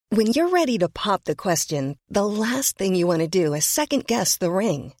When you're ready to pop the question, the last thing you want to do is second-guess the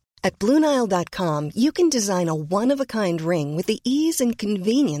ring. At BlueNile.com, you can design a one-of-a-kind ring with the ease and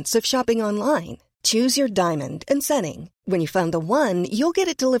convenience of shopping online. Choose your diamond and setting. When you find the one, you'll get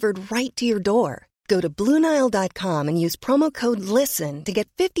it delivered right to your door. Go to BlueNile.com and use promo code LISTEN to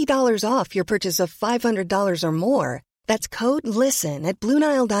get $50 off your purchase of $500 or more. That's code LISTEN at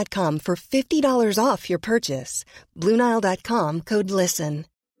BlueNile.com for $50 off your purchase. BlueNile.com, code LISTEN.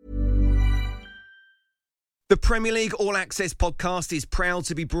 The Premier League All Access podcast is proud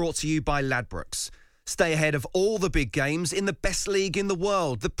to be brought to you by Ladbrokes. Stay ahead of all the big games in the best league in the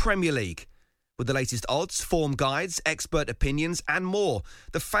world, the Premier League. With the latest odds, form guides, expert opinions and more,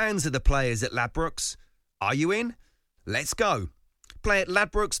 the fans are the players at Ladbrokes. Are you in? Let's go. Play at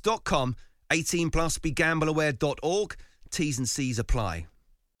ladbrokes.com, 18 plus, begambleaware.org. T's and C's apply.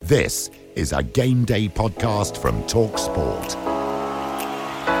 This is a Game Day podcast from TalkSport.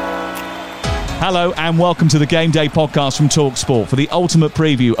 Hello and welcome to the Game Day podcast from TalkSport for the ultimate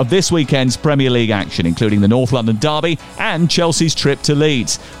preview of this weekend's Premier League action, including the North London derby and Chelsea's trip to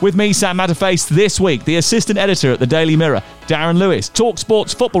Leeds. With me, Sam Matterface, this week, the assistant editor at the Daily Mirror, Darren Lewis,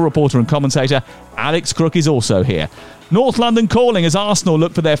 TalkSport's football reporter and commentator, Alex Crook is also here. North London calling as Arsenal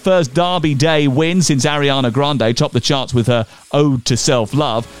look for their first derby day win since Ariana Grande topped the charts with her ode to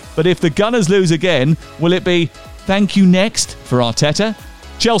self-love. But if the Gunners lose again, will it be thank you next for Arteta?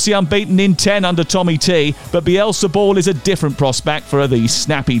 Chelsea unbeaten in 10 under Tommy T, but Bielsa ball is a different prospect for the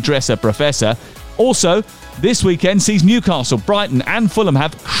snappy dresser professor. Also, this weekend sees Newcastle, Brighton and Fulham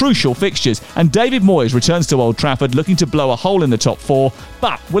have crucial fixtures, and David Moyes returns to Old Trafford looking to blow a hole in the top four.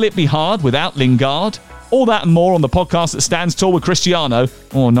 But will it be hard without Lingard? All that and more on the podcast that stands tall with Cristiano.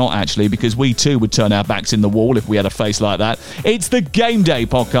 Or not, actually, because we too would turn our backs in the wall if we had a face like that. It's the Game Day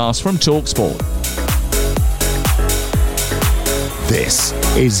podcast from TalkSport. This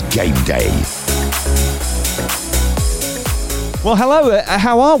is Game Day. Well, hello.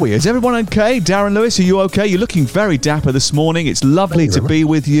 How are we? Is everyone okay? Darren Lewis, are you okay? You're looking very dapper this morning. It's lovely to be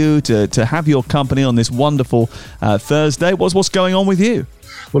with you, to have your company on this wonderful Thursday. What's going on with you?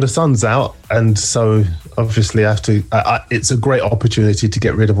 Well, the sun's out, and so obviously I have to. It's a great opportunity to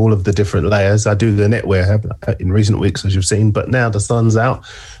get rid of all of the different layers. I do the knitwear in recent weeks, as you've seen, but now the sun's out,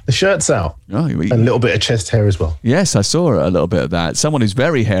 the shirt's out, and a little bit of chest hair as well. Yes, I saw a little bit of that. Someone who's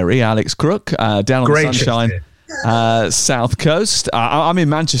very hairy, Alex Crook, down on Great the Sunshine South Coast. I'm in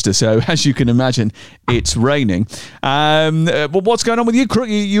Manchester, so as you can imagine, it's raining. Well, what's going on with you, Crook?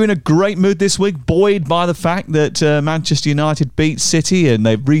 You in a great mood this week, buoyed by the fact that Manchester United beat City and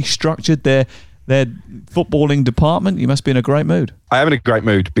they've restructured their footballing department. You must be in a great mood. I am in a great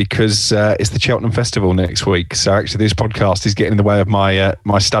mood because it's the Cheltenham Festival next week. So actually this podcast is getting in the way of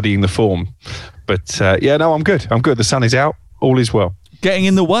my studying the form. But I'm good. The sun is out. All is well. Getting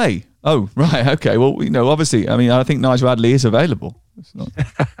in the way? Oh, right. Okay. Well, obviously, I think Nigel Adley is available. It's not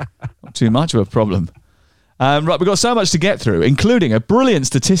too much of a problem. Right, we've got so much to get through, including a brilliant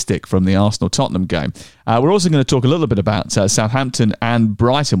statistic from the Arsenal-Tottenham game. We're also going to talk a little bit about Southampton and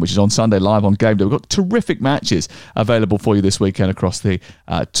Brighton, which is on Sunday live on Game Day. We've got terrific matches available for you this weekend across the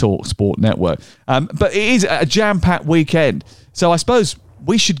TalkSport network. But it is a jam-packed weekend, so I suppose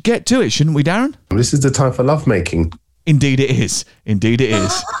we should get to it, shouldn't we, Darren? This is the time for lovemaking. Indeed it is. Indeed it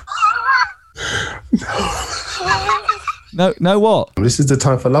is. No, what? This is the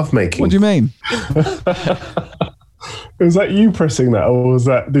time for lovemaking. What do you mean? Was that you pressing that, or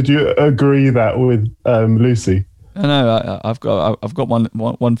did you agree that with Lucy? No, I've got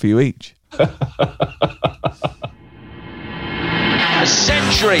one for you each. A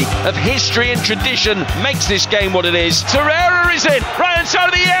century of history and tradition makes this game what it is. Torreira is in, right inside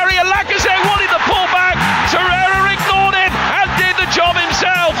of the area. Lacazette wanted the pull back. Torreira ignored it and did the job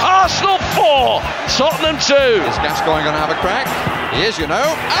himself. Arsenal 4, Tottenham 2. Is Gascoigne going to have a crack? He is, Oh,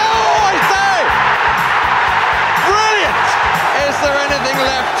 I say! Brilliant! Is there anything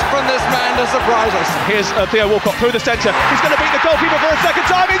left from this man to surprise us? Here's Theo Walcott through the centre. He's going to beat the goalkeeper for a second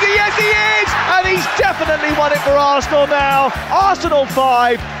time. Is he? Yes, he is! And he's definitely won it for Arsenal now. Arsenal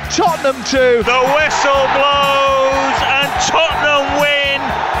 5, Tottenham 2. The whistle blows and Tottenham win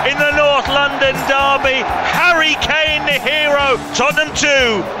in the North London derby. Harry Kane, the hero. Tottenham 2,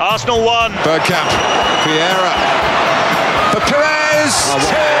 Arsenal 1. Bergkamp, Vieira, for Perez.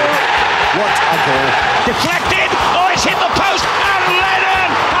 What a goal. Deflected. Oh, it's hit the post. And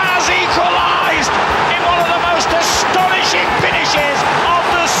Lennon has equalised in one of the most astonishing finishes of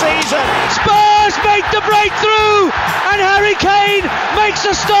the season. Spurs make the breakthrough, and Harry Kane makes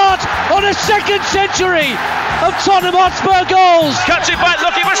a start on a second century of Tottenham Hotspur goals. Cuts it back,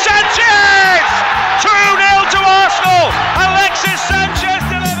 looking for Sanchez. 2-0 to Arsenal. Alexis Sanchez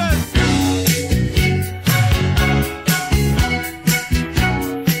delivers.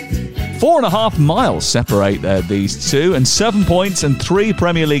 4.5 miles separate these two, and 7 points and 3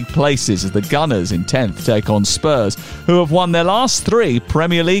 Premier League places as the Gunners in 10th take on Spurs, who have won their last 3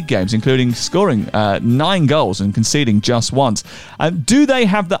 Premier League games, including scoring 9 goals and conceding just once. Do they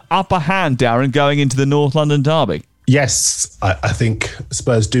have the upper hand, Darren, going into the North London derby? Yes, I think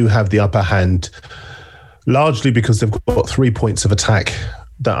Spurs do have the upper hand, largely because they've got 3 points of attack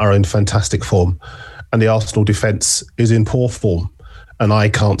that are in fantastic form, and the Arsenal defence is in poor form. And I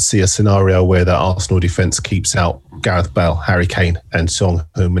can't see a scenario where the Arsenal defence keeps out Gareth Bale, Harry Kane and Son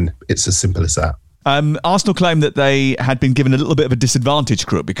Heung-min. It's as simple as that. Arsenal claimed that they had been given a little bit of a disadvantage,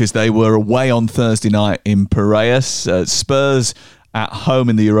 Crook, because they were away on Thursday night in Piraeus. Spurs at home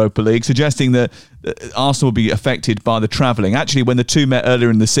in the Europa League, suggesting that Arsenal would be affected by the travelling. Actually, when the two met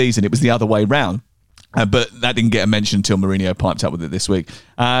earlier in the season, it was the other way round. But that didn't get a mention until Mourinho piped up with it this week.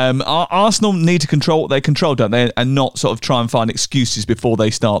 Arsenal need to control what they control, don't they? And not sort of try and find excuses before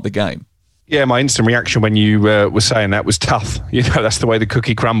they start the game. Yeah, my instant reaction when you were saying that was tough. You know, that's the way the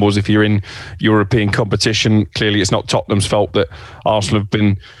cookie crumbles if you're in European competition. Clearly, it's not Tottenham's fault that Arsenal have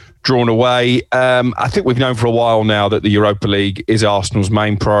been drawn away. I think we've known for a while now that the Europa League is Arsenal's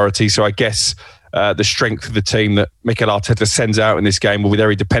main priority. So I guess the strength of the team that Mikel Arteta sends out in this game will be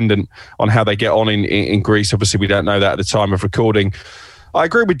very dependent on how they get on in Greece. Obviously, we don't know that at the time of recording. I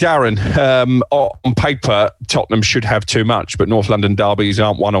agree with Darren. On paper, Tottenham should have too much, but North London derbies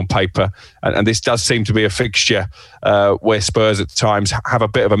aren't one on paper. And this does seem to be a fixture where Spurs at times have a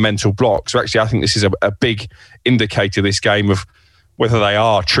bit of a mental block. So actually, I think this is a big indicator, this game, of whether they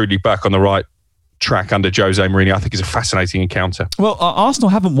are truly back on the right track under Jose Mourinho. I think is a fascinating encounter. Well, Arsenal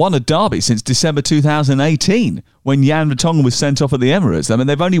haven't won a derby since December 2018 when Jan Vertonghen was sent off at the Emirates. I mean,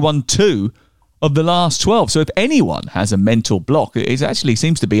 they've only won 2 of the last 12. So if anyone has a mental block, it actually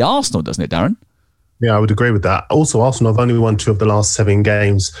seems to be Arsenal, doesn't it, Darren? Yeah, I would agree with that. Also, Arsenal have only won 2 of the last 7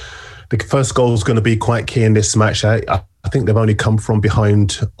 games. The first goal is going to be quite key in this match. I think they've only come from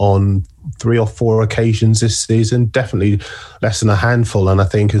behind on 3 or 4 occasions this season, definitely less than a handful. And I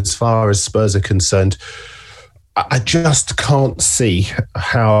think as far as Spurs are concerned, I just can't see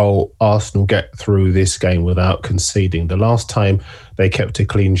how Arsenal get through this game without conceding. The last time they kept a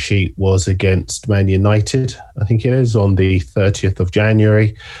clean sheet was against Man United, I think it is, on the 30th of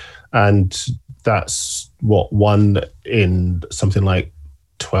January. And that's won in something like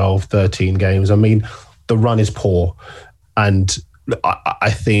 12, 13 games. I mean, the run is poor. And I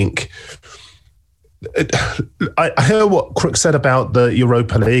think I hear what Crook said about the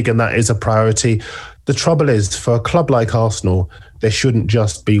Europa League, and that is a priority. The trouble is, for a club like Arsenal, there shouldn't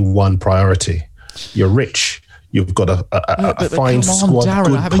just be one priority. You're rich. You've got a fine squad, Darren,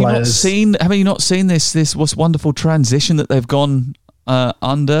 good have players. Have you not seen this wonderful transition that they've gone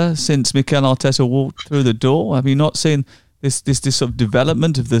under since Mikel Arteta walked through the door? Have you not seen this sort of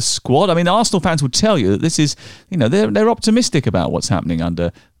development of the squad? I mean, Arsenal fans will tell you that this is, they're optimistic about what's happening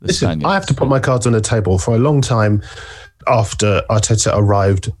under the Spaniards. I have to put my cards on the table. For a long time after Arteta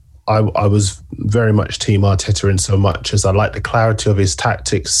arrived, I was very much Team Arteta in so much as I like the clarity of his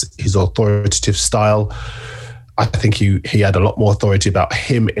tactics, his authoritative style. I think he had a lot more authority about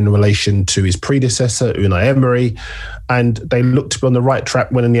him in relation to his predecessor, Unai Emery, and they looked to be on the right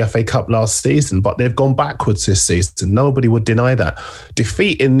track winning the FA Cup last season, but they've gone backwards this season. Nobody would deny that.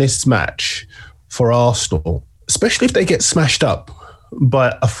 Defeat in this match for Arsenal, especially if they get smashed up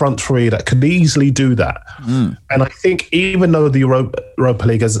by a front three that could easily do that. And I think even though the Europa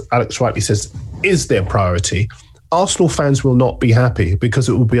League, as Alex rightly says, is their priority, Arsenal fans will not be happy because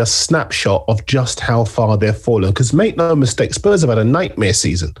it will be a snapshot of just how far they've fallen. Because make no mistake, Spurs have had a nightmare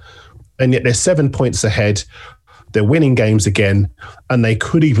season, and yet they're 7 points ahead. They're winning games again, and they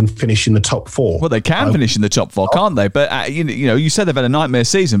could even finish in the top 4. Well, they can finish in the top 4, can't they? But you said they've had a nightmare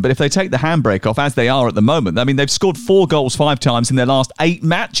season. But if they take the handbrake off, as they are at the moment, I mean, they've scored 4 goals 5 times in their last 8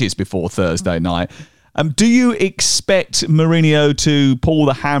 matches before Thursday night. Do you expect Mourinho to pull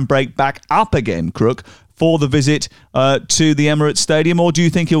the handbrake back up again, Crook, for the visit to the Emirates Stadium? Or do you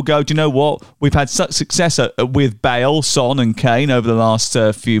think he'll go, do you know what? We've had such success with Bale, Son and Kane over the last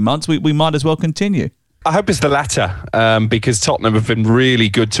few months. We might as well continue. I hope it's the latter, because Tottenham have been really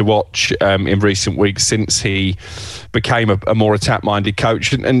good to watch in recent weeks since he became a more attack-minded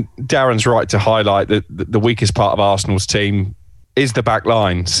coach. And Darren's right to highlight that the weakest part of Arsenal's team is the back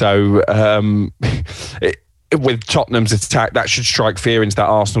line. So with Tottenham's attack, that should strike fear into that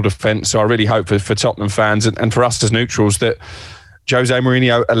Arsenal defence. So I really hope for Tottenham fans and for us as neutrals that Jose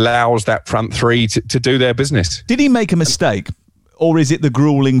Mourinho allows that front three to do their business. Did he make a mistake? Or is it the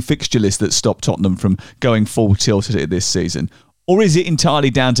gruelling fixture list that stopped Tottenham from going full tilt at it this season? Or is it entirely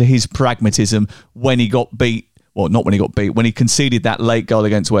down to his pragmatism when he got beat? Well, not when he got beat, when he conceded that late goal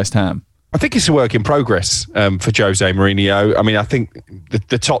against West Ham. I think it's a work in progress for Jose Mourinho. I mean, I think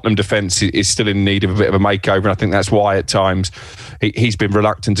the Tottenham defence is still in need of a bit of a makeover, and I think that's why at times he's been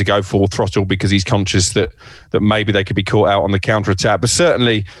reluctant to go full throttle, because he's conscious that maybe they could be caught out on the counter-attack. But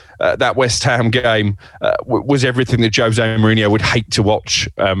certainly that West Ham game was everything that Jose Mourinho would hate to watch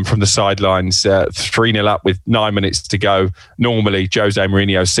from the sidelines. 3-0 up with 9 minutes to go. Normally, Jose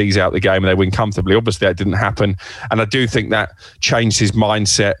Mourinho sees out the game and they win comfortably. Obviously, that didn't happen. And I do think that changed his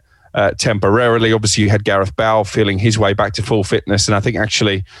mindset temporarily. Obviously, you had Gareth Bale feeling his way back to full fitness, and I think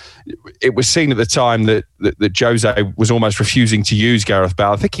actually it was seen at the time that Jose was almost refusing to use Gareth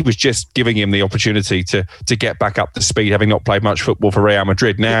Bale. I think he was just giving him the opportunity to get back up to speed, having not played much football for Real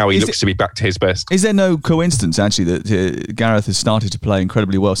Madrid. Now he looks to be back to his best. Is there no coincidence, actually, that Gareth has started to play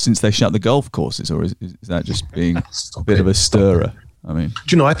incredibly well since they shut the golf courses, or is that just being a bit of a stirrer? I mean, do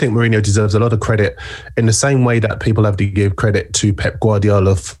you know, I think Mourinho deserves a lot of credit in the same way that people have to give credit to Pep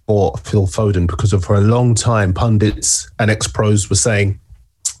Guardiola for Phil Foden, because for a long time, pundits and ex-pros were saying,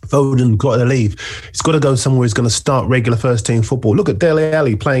 Foden got to leave. He's got to go somewhere he's going to start regular first team football. Look at Dele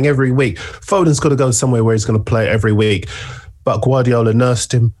Alli playing every week. Foden's got to go somewhere where he's going to play every week. But Guardiola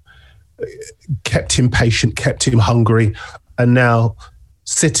nursed him, kept him patient, kept him hungry, and now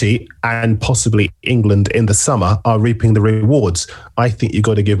City and possibly England in the summer are reaping the rewards. I think you've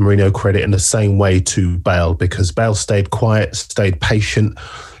got to give Mourinho credit in the same way to Bale, because Bale stayed quiet, stayed patient.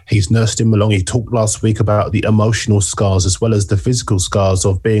 He's nursed him along. He talked last week about the emotional scars as well as the physical scars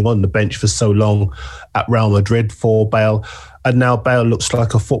of being on the bench for so long at Real Madrid for Bale. And now Bale looks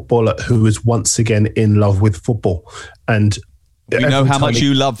like a footballer who is once again in love with football. And we know how much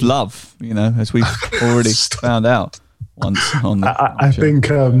you love, as we've already found out. I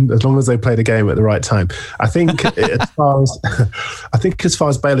think as long as they play the game at the right time. I think as far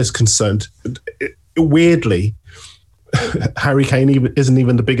as Bale is concerned, weirdly, Harry Kane isn't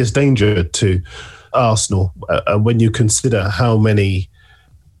even the biggest danger to Arsenal when you consider how many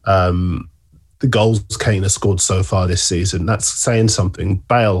the goals Kane has scored so far this season. That's saying something.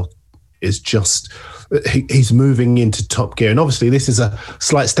 Bale is just... he's moving into top gear. And obviously this is a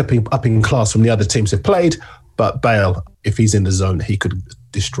slight stepping up in class from the other teams they've played. But Bale, if he's in the zone, he could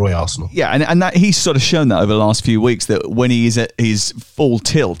destroy Arsenal. Yeah, and that he's sort of shown that over the last few weeks, that when he is at his full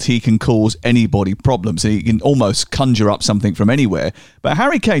tilt, he can cause anybody problems. He can almost conjure up something from anywhere. But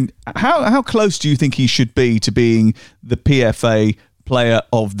Harry Kane, how close do you think he should be to being the PFA Player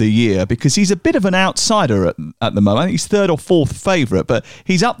of the Year? Because he's a bit of an outsider at the moment. I think he's third or fourth favourite, but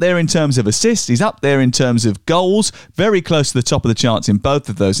he's up there in terms of assists, he's up there in terms of goals, very close to the top of the charts in both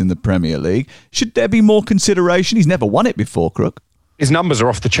of those in the Premier League. Should there be more consideration? He's never won it before, Crook. His numbers are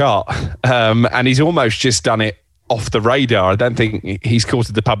off the chart, and he's almost just done it off the radar. I don't think he's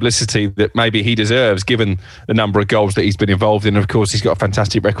courted the publicity that maybe he deserves, given the number of goals that he's been involved in. Of course, he's got a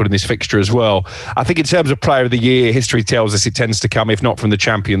fantastic record in this fixture as well. I think in terms of Player of the Year, history tells us it tends to come, if not from the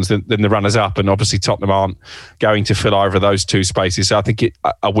champions, then the runners-up. And obviously Tottenham aren't going to fill either of those two spaces. So I think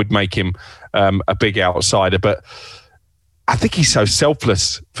I would make him a big outsider. But I think he's so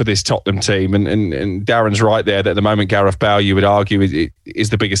selfless for this Tottenham team. And Darren's right there that at the moment, Gareth Bale, you would argue,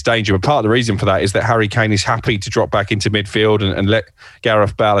 is the biggest danger. But part of the reason for that is that Harry Kane is happy to drop back into midfield and let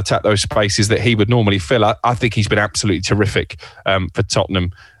Gareth Bale attack those spaces that he would normally fill. I think he's been absolutely terrific for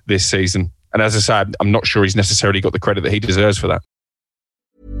Tottenham this season. And as I said, I'm not sure he's necessarily got the credit that he deserves for that.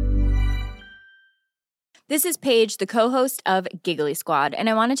 This is Paige, the co-host of Giggly Squad, and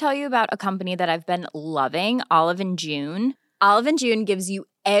I want to tell you about a company that I've been loving, Olive & June. Olive & June gives you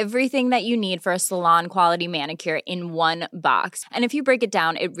everything that you need for a salon-quality manicure in one box. And if you break it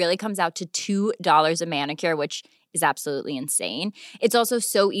down, it really comes out to $2 a manicure, which is absolutely insane. It's also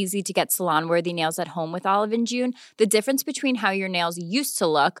so easy to get salon-worthy nails at home with Olive & June. The difference between how your nails used to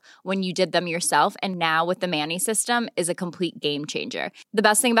look when you did them yourself and now with the Mani system is a complete game changer. The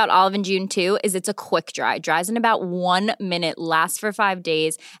best thing about Olive & June, too, is it's a quick dry. It dries in about 1 minute, lasts for 5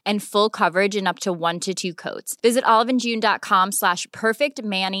 days, and full coverage in up to 1 to 2 coats. Visit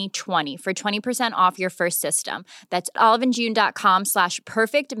oliveandjune.com/perfectmani20 for 20% off your first system. That's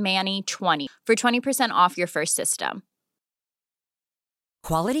oliveandjune.com/perfectmani20 for 20% off your first system.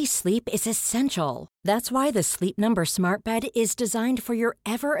 Quality sleep is essential. That's why the Sleep Number Smart Bed is designed for your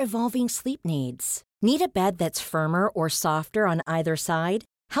ever-evolving sleep needs. Need a bed that's firmer or softer on either side?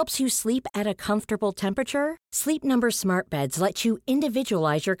 Helps you sleep at a comfortable temperature? Sleep Number Smart Beds let you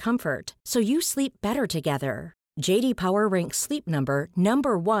individualize your comfort, so you sleep better together. J.D. Power ranks Sleep Number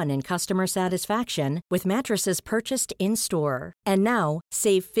number 1 in customer satisfaction with mattresses purchased in-store. And now,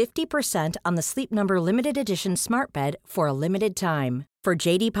 save 50% on the Sleep Number Limited Edition Smart Bed for a limited time. For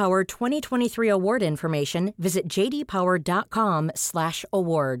JD Power 2023 award information, visit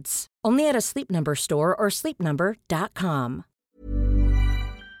jdpower.com/awards. Only at a Sleep Number store or sleepnumber.com.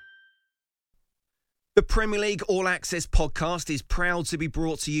 The Premier League All Access podcast is proud to be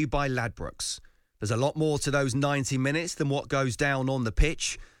brought to you by Ladbrokes. There's a lot more to those 90 minutes than what goes down on the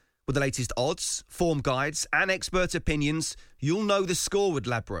pitch. With the latest odds, form guides and expert opinions, you'll know the score with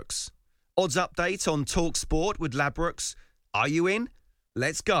Ladbrokes. Odds update on TalkSport with Ladbrokes. Are you in?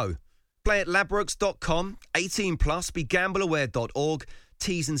 Let's go. Play at ladbrokes.com, 18 plus, begambleaware.org.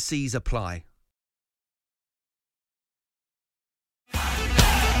 T's and C's apply.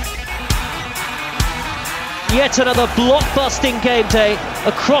 Yet another blockbusting game day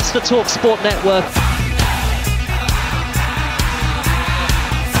across the TalkSport network.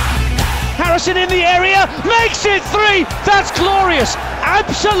 Harrison in the area, makes it 3. That's glorious.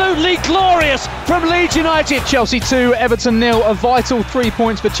 Absolutely glorious from Leeds United. Chelsea 2, Everton 0. A vital 3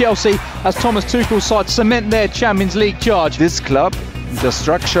 points for Chelsea as Thomas Tuchel's side cement their Champions League charge. This club, the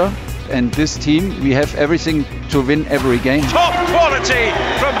structure and this team, we have everything to win every game. Top quality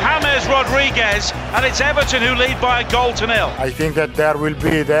from James Rodriguez, and it's Everton who lead by a goal to 0. I think that there will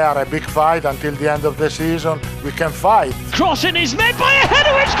be a big fight until the end of the season. We can fight. Crossing is met by a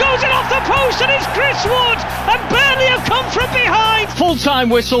header which goes in off the post, and it's Chris Wood, and Burnley have come from behind. Full-time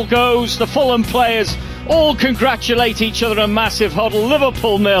whistle goes. The Fulham players all congratulate each other in a massive huddle.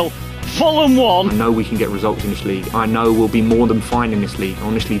 Liverpool 0. Fulham 1. I know we can get results in this league. I know we'll be more than fine in this league. I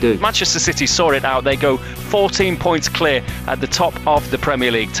honestly do. Manchester City saw it out. They go 14 points clear at the top of the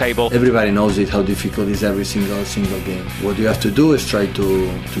Premier League table. Everybody knows it, how difficult it is every single game. What you have to do is try to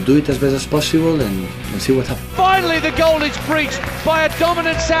do it as best as possible and see what happens. Finally the goal is breached by a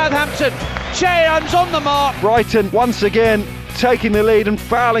dominant Southampton. Cheon's on the mark. Brighton once again taking the lead and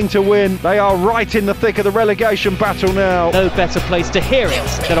fouling to win. They are right in the thick of the relegation battle now. No better place to hear it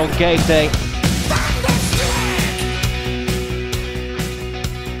than on game day.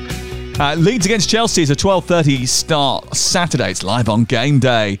 Leeds against Chelsea is a 12:30 start Saturday. It's live on game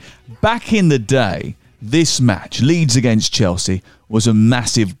day. Back in the day, this match, Leeds against Chelsea, was a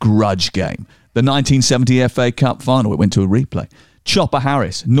massive grudge game. The 1970 FA Cup final, it went to a replay. Chopper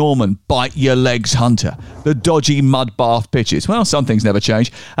Harris, Norman, bite your legs Hunter, the dodgy mud bath pitches. Well, some things never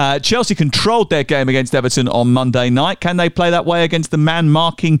change. Chelsea controlled their game against Everton on Monday night. Can they play that way against the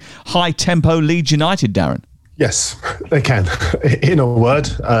man-marking, high-tempo Leeds United, Darren? Yes, they can, in a word,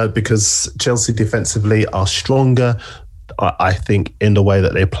 because Chelsea defensively are stronger. I think in the way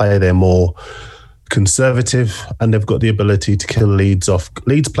that they play, they're more conservative, and they've got the ability to kill Leeds off.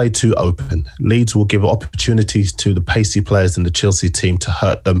 Leeds play too open. Leeds will give opportunities to the pacey players in the Chelsea team to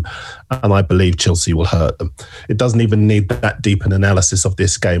hurt them, and I believe Chelsea will hurt them. It doesn't even need that deep an analysis of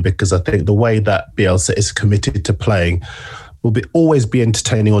this game, because I think the way that Bielsa is committed to playing will always be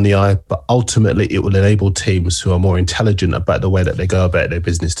entertaining on the eye, but ultimately it will enable teams who are more intelligent about the way that they go about their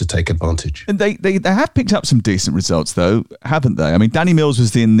business to take advantage. And they have picked up some decent results, though, haven't they? I mean, Danny Mills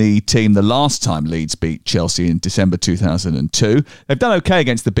was in the team the last time Leeds beat Chelsea in December 2002. They've done okay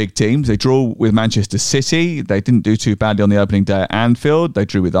against the big teams. They drew with Manchester City. They didn't do too badly on the opening day at Anfield. They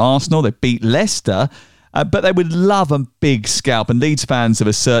drew with Arsenal. They beat Leicester. But they would love a big scalp, and Leeds fans of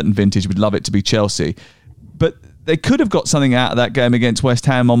a certain vintage would love it to be Chelsea. But they could have got something out of that game against West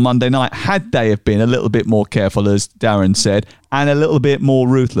Ham on Monday night had they have been a little bit more careful, as Darren said, and a little bit more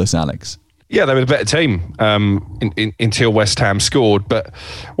ruthless, Alex. Yeah, they were the better team until West Ham scored. But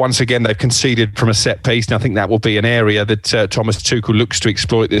once again, they've conceded from a set piece. And I think that will be an area that Thomas Tuchel looks to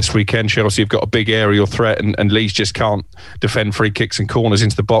exploit this weekend. Chelsea have got a big aerial threat, and Leeds just can't defend free kicks and corners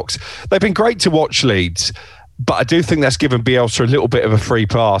into the box. They've been great to watch, Leeds. But I do think that's given Bielsa a little bit of a free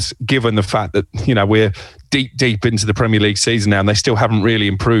pass, given the fact that, you know, we're deep into the Premier League season now, and they still haven't really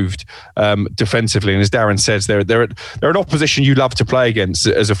improved defensively. And as Darren says, they're an opposition you love to play against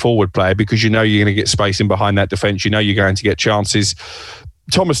as a forward player, because you know you're going to get space in behind that defence. You know you're going to get chances.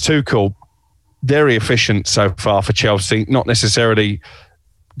 Thomas Tuchel, very efficient so far for Chelsea. Not necessarily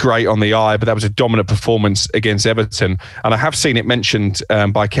great on the eye, but that was a dominant performance against Everton. And I have seen it mentioned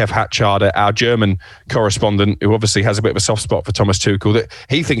by Kev Hatchard, our German correspondent, who obviously has a bit of a soft spot for Thomas Tuchel, that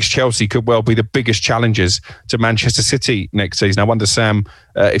he thinks Chelsea could well be the biggest challengers to Manchester City next season. I wonder, Sam,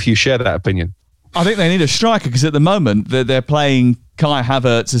 if you share that opinion. I think they need a striker, because at the moment they're playing Kai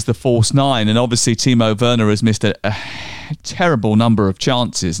Havertz as the false nine, and obviously Timo Werner has missed a terrible number of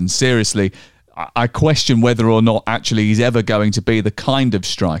chances, and seriously, I question whether or not actually he's ever going to be the kind of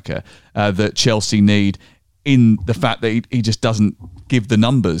striker that Chelsea need in the fact that he just doesn't give the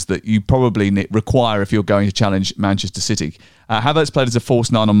numbers that you probably require if you're going to challenge Manchester City. Havertz played as a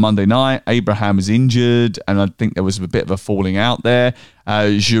false nine on Monday night. Abraham was injured, and I think there was a bit of a falling out there.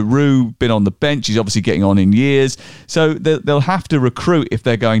 Giroud been on the bench. He's obviously getting on in years. So they'll have to recruit if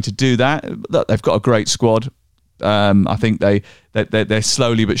they're going to do that. Look, they've got a great squad. I think they're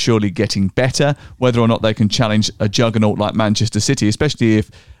slowly but surely getting better. Whether or not they can challenge a juggernaut like Manchester City, especially if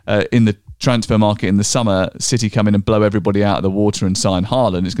in the transfer market in the summer, City come in and blow everybody out of the water and sign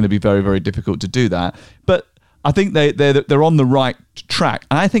Haaland, it's going to be very, very difficult to do that. But I think they're on the right track.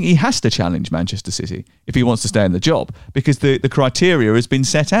 And I think he has to challenge Manchester City if he wants to stay in the job, because the criteria has been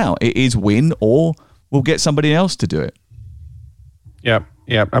set out. It is win or we'll get somebody else to do it. Yeah,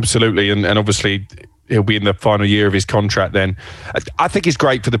 absolutely. And obviously he'll be in the final year of his contract then. I think it's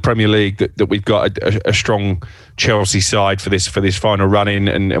great for the Premier League that we've got a strong Chelsea side for this final run-in.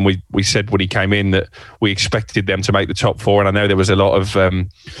 And we said when he came in that we expected them to make the top four. And I know there was a lot of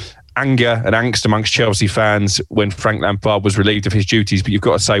anger and angst amongst Chelsea fans when Frank Lampard was relieved of his duties. But you've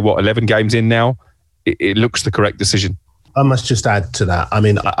got to say, 11 games in now? It looks the correct decision. I must just add to that. I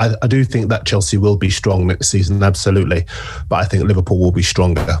mean, I do think that Chelsea will be strong next season, absolutely. But I think Liverpool will be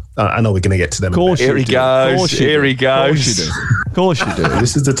stronger. I know we're going to get to them. Of course Here he goes. Here he goes. Of course you do.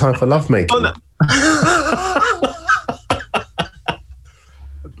 This is the time for lovemaking.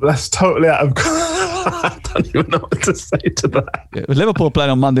 That's totally out of... I don't even know what to say to that. Yeah, with Liverpool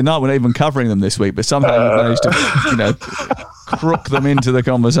playing on Monday night, we're not even covering them this week, but somehow you've managed to, crook them into the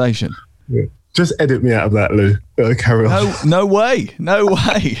conversation. Yeah. Just edit me out of that, Lou. Carry on. No way.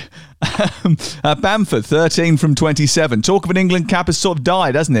 Bamford, 13 from 27. Talk of an England cap has sort of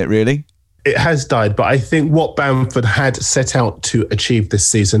died, hasn't it, really? It has died, but I think what Bamford had set out to achieve this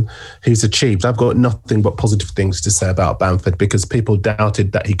season, he's achieved. I've got nothing but positive things to say about Bamford, because people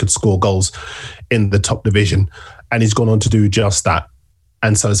doubted that he could score goals in the top division, and he's gone on to do just that.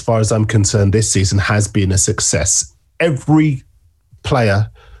 And so as far as I'm concerned, this season has been a success. Every player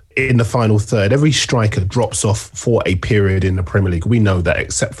in the final third, every striker drops off for a period in the Premier League. We know that,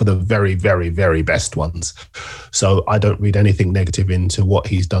 except for the very, very, very best ones. So I don't read anything negative into what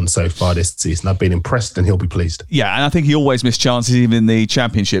he's done so far this season. I've been impressed, and he'll be pleased. Yeah, and I think he always missed chances even in the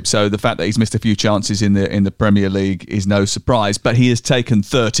Championship. So the fact that he's missed a few chances in the Premier League is no surprise. But he has taken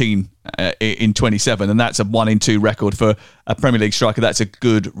 13 in 27, and that's a 1-in-2 record for a Premier League striker. That's a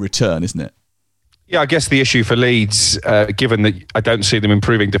good return, isn't it? Yeah, I guess the issue for Leeds, given that I don't see them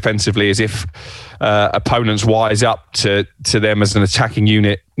improving defensively, is if opponents wise up to them as an attacking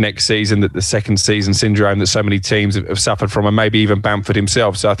unit next season, that the second season syndrome that so many teams have suffered from, and maybe even Bamford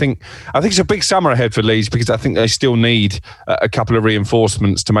himself. So I think it's a big summer ahead for Leeds, because I think they still need a couple of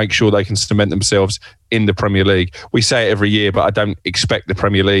reinforcements to make sure they can cement themselves in the Premier League. We say it every year, but I don't expect the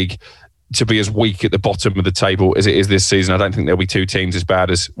Premier League to be as weak at the bottom of the table as it is this season. I don't think there'll be two teams as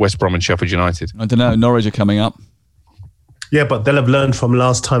bad as West Brom and Sheffield United. I don't know. Norwich are coming up. Yeah, but they'll have learned from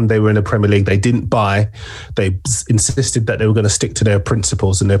last time they were in the Premier League. They didn't buy. They insisted that they were going to stick to their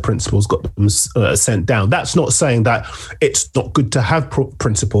principles, and their principles got them sent down. That's not saying that it's not good to have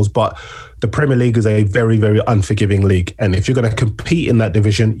principles, but the Premier League is a very, very unforgiving league. And if you're going to compete in that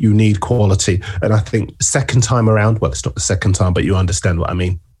division, you need quality. And I think second time around, well, it's not the second time, but you understand what I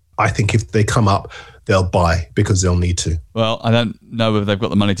mean. I think if they come up, they'll buy, because they'll need to. Well, I don't know whether they've got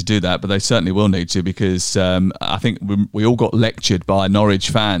the money to do that, but they certainly will need to, because I think we all got lectured by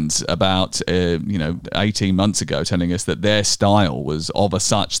Norwich fans about 18 months ago, telling us that their style was of a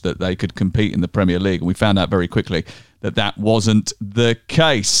such that they could compete in the Premier League. And we found out very quickly that wasn't the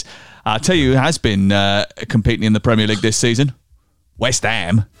case. I'll tell you who has been competing in the Premier League this season: West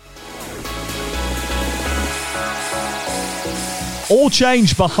Ham. All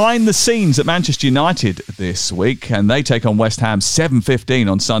change behind the scenes at Manchester United this week, and they take on West Ham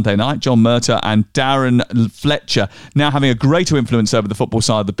 7:15 on Sunday night. John Murtough and Darren Fletcher now having a greater influence over the football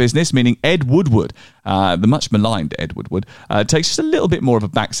side of the business, meaning Ed Woodward, the much maligned Ed Woodward, takes just a little bit more of a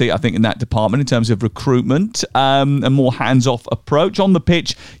backseat, I think, in that department in terms of recruitment, a more hands-off approach. On the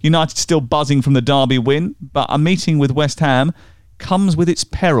pitch, United still buzzing from the Derby win, but a meeting with West Ham comes with its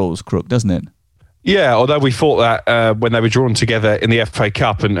perils, Crook, doesn't it? Yeah, although we thought that when they were drawn together in the FA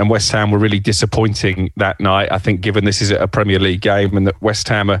Cup and West Ham were really disappointing that night, I think given this is a Premier League game and that West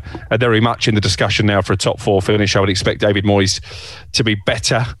Ham are very much in the discussion now for a top four finish, I would expect David Moyes to be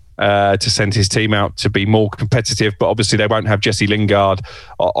better, to send his team out to be more competitive. But obviously they won't have Jesse Lingard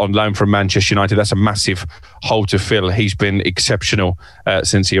on loan from Manchester United. That's a massive hole to fill. He's been exceptional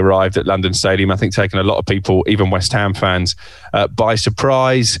since he arrived at London Stadium. I think taking a lot of people, even West Ham fans, by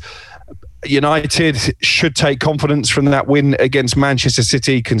surprise. United should take confidence from that win against Manchester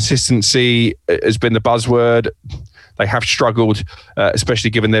City. Consistency has been the buzzword. They have struggled, especially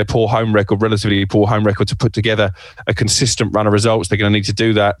given their poor home record, relatively poor home record, to put together a consistent run of results. They're going to need to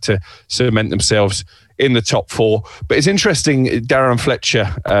do that to cement themselves in the top four. But it's interesting, Darren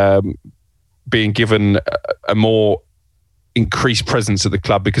Fletcher being given a more increased presence at the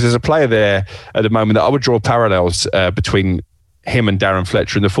club, because there's a player there at the moment that I would draw parallels between him and Darren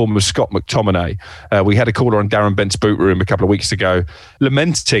Fletcher in the form of Scott McTominay. We had a caller on Darren Bent's Boot Room a couple of weeks ago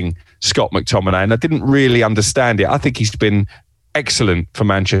lamenting Scott McTominay, and I didn't really understand it. I think he's been excellent for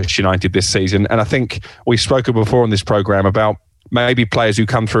Manchester United this season, and I think we've spoken before on this programme about maybe players who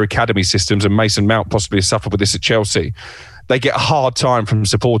come through academy systems, and Mason Mount possibly has suffered with this at Chelsea. They get a hard time from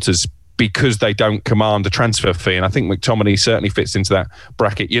supporters because they don't command a transfer fee. And I think McTominay certainly fits into that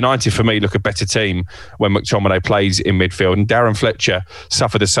bracket. United, for me, look a better team when McTominay plays in midfield. And Darren Fletcher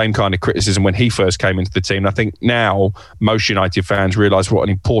suffered the same kind of criticism when he first came into the team. And I think now most United fans realise what an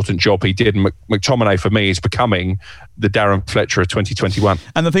important job he did. And McTominay, for me, is becoming the Darren Fletcher of 2021.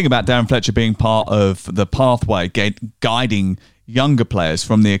 And the thing about Darren Fletcher being part of the pathway guiding younger players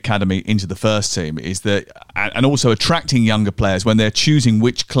from the academy into the first team is that, and also attracting younger players when they're choosing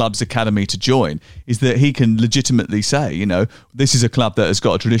which club's academy to join, is that he can legitimately say, you know, this is a club that has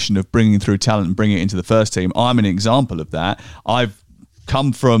got a tradition of bringing through talent and bringing it into the first team. I'm an example of that. I've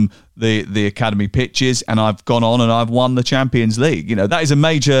come from the academy pitches and I've gone on and I've won the Champions League. You know, that is a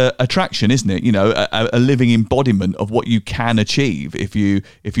major attraction, isn't it? You know, a living embodiment of what you can achieve if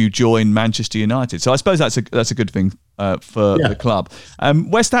you join Manchester United. So I suppose that's a good thing for the club.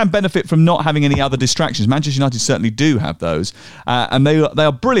 West Ham benefit from not having any other distractions. Manchester United certainly do have those, and they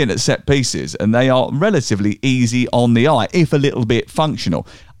are brilliant at set pieces, and they are relatively easy on the eye, if a little bit functional.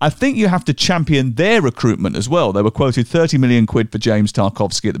 I think you have to champion their recruitment as well. They were quoted 30 million quid for James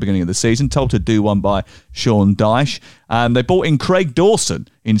Tarkowski at the beginning of the season, told to do one by Sean Dyche. They bought in Craig Dawson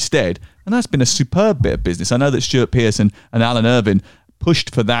instead, and that's been a superb bit of business. I know that Stuart Pearson and Alan Irvine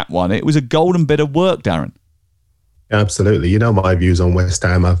pushed for that one. It was a golden bit of work, Darren. Absolutely. You know my views on West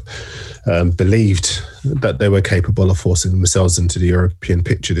Ham. I've believed that they were capable of forcing themselves into the European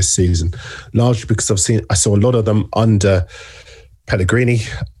picture this season, largely because I saw a lot of them under Pellegrini.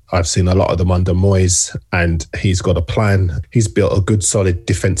 I've seen a lot of them under Moyes, and he's got a plan. He's built a good, solid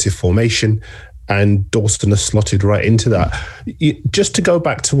defensive formation, and Dawson has slotted right into that. Just to go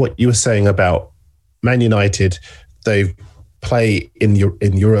back to what you were saying about Man United, they play in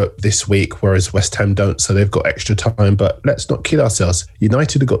Europe this week, whereas West Ham don't, so they've got extra time. But let's not kid ourselves.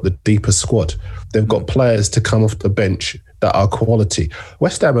 United have got the deeper squad. They've got players to come off the bench that are quality.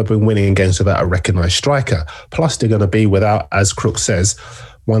 West Ham have been winning games without a recognised striker. Plus, they're going to be without, as Crook says,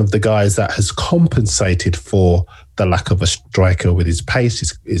 one of the guys that has compensated for the lack of a striker with his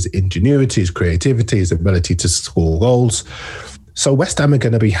pace, his ingenuity, his creativity, his ability to score goals. So West Ham are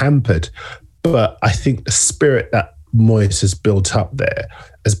going to be hampered. But I think the spirit that Moyes has built up there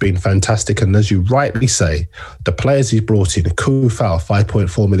has been fantastic. And as you rightly say, the players he's brought in, Koufal,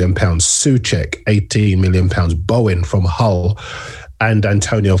 £5.4 million, Souček, £18 million, Bowen from Hull, and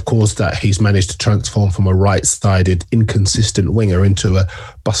Antonio, of course, that he's managed to transform from a right-sided, inconsistent winger into a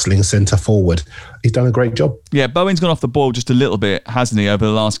bustling centre forward. He's done a great job. Yeah, Bowen's gone off the ball just a little bit, hasn't he, over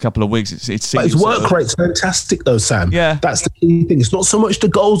the last couple of weeks? But his work rate's fantastic, though, Sam. Yeah. That's the key thing. It's not so much the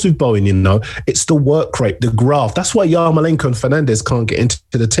goals with Bowen, you know. It's the work rate, the graft. That's why Yarmolenko and Fernandes can't get into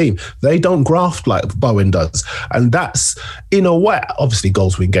the team. They don't graft like Bowen does. And that's, in a way, obviously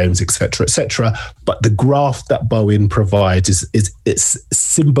goals win games, etc., but the graft that Bowen provides is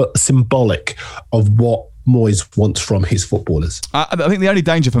symbolic of what Moyes wants from his footballers. I think the only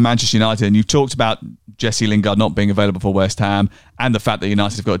danger for Manchester United, and you've talked about Jesse Lingard not being available for West Ham and the fact that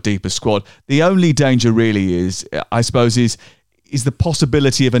United have got a deeper squad, the only danger really is, I suppose, is the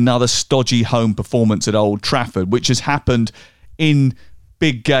possibility of another stodgy home performance at Old Trafford, which has happened in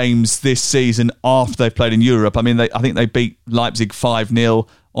big games this season after they've played in Europe. I mean, I think they beat Leipzig 5-0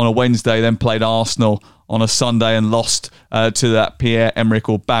 on a Wednesday, then played Arsenal on a Sunday and lost to that Pierre-Emerick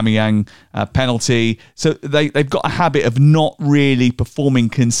Aubameyang penalty. So they've got a habit of not really performing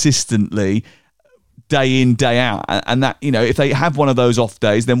consistently day in, day out. And that, you know, if they have one of those off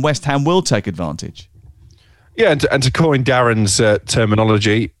days, then West Ham will take advantage. Yeah, and to coin Darren's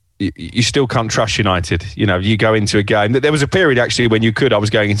terminology, you still can't trust United. You know, you go into a game. There was a period, actually, when you could. I was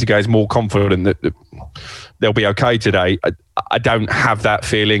going into games more confident that they'll be okay today. I don't have that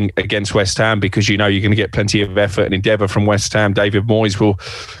feeling against West Ham, because you know you're going to get plenty of effort and endeavour from West Ham. David Moyes will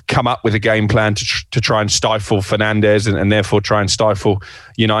come up with a game plan to try and stifle Fernandes and therefore try and stifle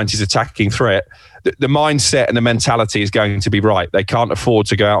United's attacking threat. The mindset and the mentality is going to be right. They can't afford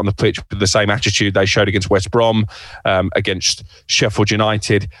to go out on the pitch with the same attitude they showed against West Brom, against Sheffield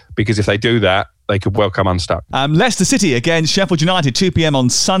United, because if they do that, they could well come unstuck. Leicester City against Sheffield United, 2 p.m. on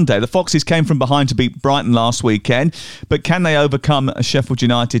Sunday. The Foxes came from behind to beat Brighton last weekend, but can they overcome a Sheffield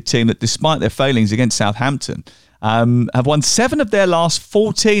United team that, despite their failings against Southampton, have won 7 of their last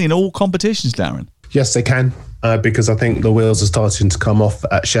 14 in all competitions, Darren? Yes, they can. Because I think the wheels are starting to come off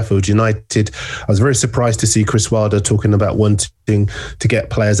at Sheffield United. I was very surprised to see Chris Wilder talking about wanting to get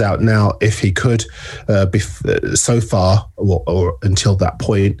players out now if he could. So far, or until that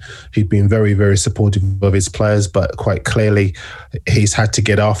point, he'd been very, very supportive of his players, but quite clearly he's had to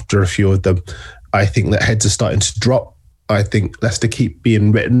get after a few of them. I think that heads are starting to drop. I think Leicester keep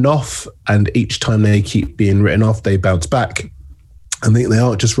being written off, and each time they keep being written off, they bounce back. I think they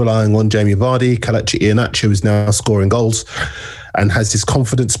aren't just relying on Jamie Vardy. Kelechi Iheanacho is now scoring goals and has his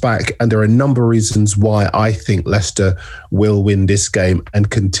confidence back. And there are a number of reasons why I think Leicester will win this game and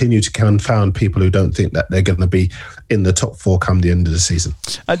continue to confound people who don't think that they're going to be in the top 4 come the end of the season.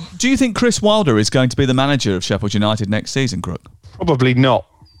 Do you think Chris Wilder is going to be the manager of Sheffield United next season, Crook? Probably not,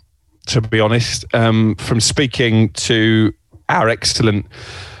 to be honest. From speaking to our excellent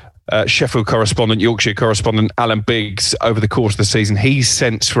Sheffield correspondent, Yorkshire correspondent Alan Biggs over the course of the season, he's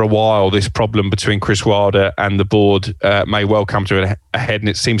sensed for a while this problem between Chris Wilder and the board may well come to a head, and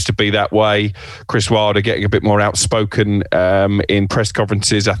it seems to be that way. Chris Wilder getting a bit more outspoken in press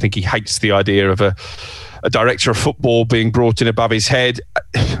conferences. I think he hates the idea of a director of football being brought in above his head.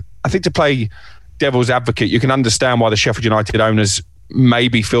 I think, to play devil's advocate, you can understand why the Sheffield United owners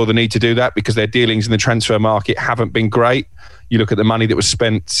maybe feel the need to do that, because their dealings in the transfer market haven't been great. You look at the money that was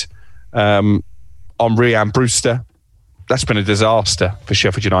spent on Rhian Brewster. That's been a disaster for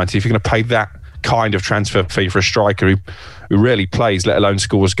Sheffield United. If you're going to pay that kind of transfer fee for a striker who rarely plays, let alone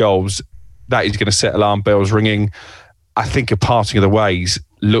scores goals, that is going to set alarm bells ringing. I think a parting of the ways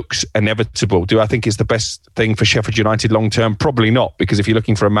looks inevitable. Do I think it's the best thing for Sheffield United long term? Probably not, because if you're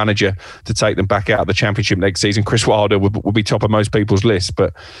looking for a manager to take them back out of the Championship next season, Chris Wilder would be top of most people's list.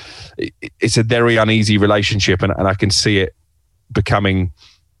 But it's a very uneasy relationship, and I can see it becoming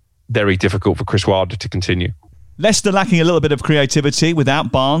very difficult for Chris Wilder to continue. Leicester lacking a little bit of creativity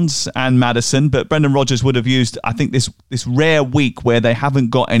without Barnes and Maddison, but Brendan Rodgers would have used, I think, this rare week where they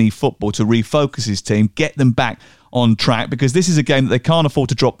haven't got any football to refocus his team, get them back on track, because this is a game that they can't afford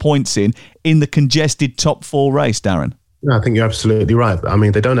to drop points in the congested top 4 race, Darren. No, I think you're absolutely right. I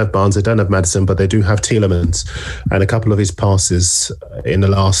mean, they don't have Barnes, they don't have Maddison, but they do have Tielemans, and a couple of his passes in the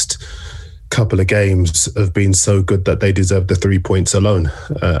last couple of games have been so good that they deserve the 3 points alone.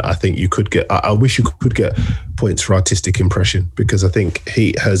 I think you could get, I wish you could get points for artistic impression, because I think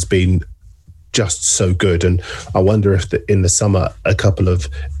he has been just so good. And I wonder if in the summer, a couple of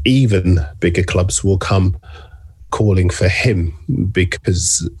even bigger clubs will come calling for him,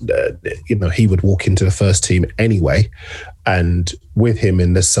 because he would walk into the first team anyway. And with him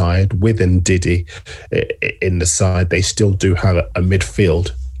in the side, with Ndidi in the side, they still do have a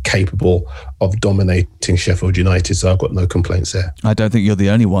midfield capable of dominating Sheffield United, so I've got no complaints there. I don't think you're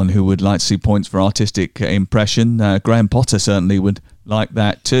the only one who would like to see points for artistic impression. Graham Potter certainly would like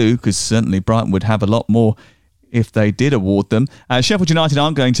that too, because certainly Brighton would have a lot more if they did award them. Sheffield United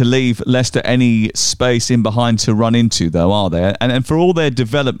aren't going to leave Leicester any space in behind to run into, though, are they? And for all their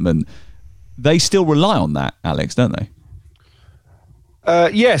development, they still rely on that, Alex, don't they?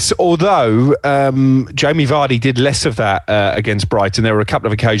 Yes, although Jamie Vardy did less of that against Brighton. There were a couple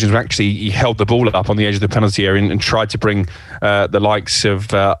of occasions where actually he held the ball up on the edge of the penalty area and tried to bring the likes of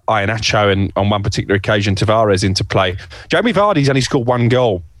Iheanacho and, on one particular occasion, Tavares into play. Jamie Vardy's only scored 1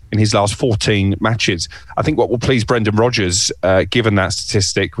 goal in his last 14 matches. I think what will please Brendan Rodgers, given that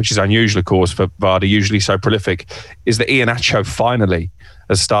statistic, which is unusual, of course, for Vardy, usually so prolific, is that Iheanacho finally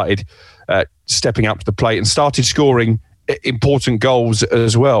has started stepping up to the plate and started scoring important goals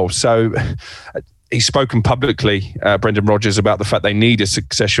as well. So he's spoken publicly, Brendan Rodgers, about the fact they need a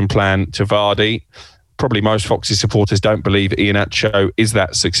succession plan to Vardy. Probably most Foxes supporters don't believe Iheanacho is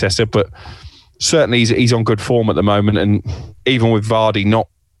that successor, but certainly he's on good form at the moment. And even with Vardy not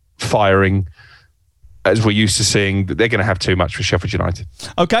firing as we're used to seeing, they're going to have too much for Sheffield United.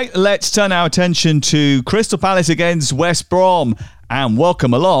 OK, let's turn our attention to Crystal Palace against West Brom, and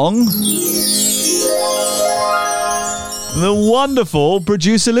welcome along the wonderful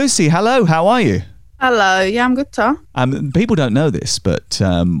producer Lucy. Hello, how are you? Hello. Yeah, I'm good, Tom. People don't know this, but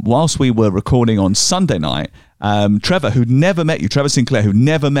whilst we were recording on Sunday night, Trevor Sinclair, who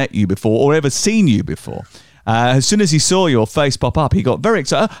never met you before or ever seen you before, as soon as he saw your face pop up, he got very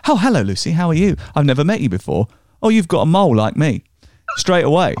excited. Oh, hello, Lucy. How are you? I've never met you before. Oh, you've got a mole like me. Straight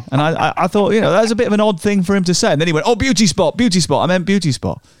away. And I thought, that was a bit of an odd thing for him to say. And then he went, oh, beauty spot. I meant beauty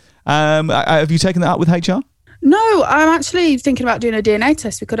spot. Have you taken that up with HR? No, I'm actually thinking about doing a DNA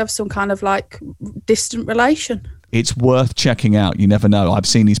test. We could have some kind of distant relation. It's worth checking out. You never know. I've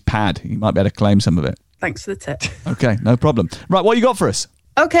seen his pad. You might be able to claim some of it. Thanks for the tip. Okay, no problem. Right, what you got for us?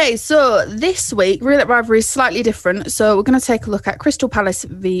 Okay, so this week, Roulette Rivalry is slightly different. So we're going to take a look at Crystal Palace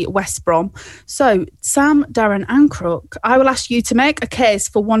v West Brom. So Sam, Darren and Crook, I will ask you to make a case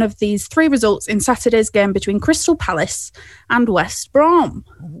for one of these three results in Saturday's game between Crystal Palace and West Brom.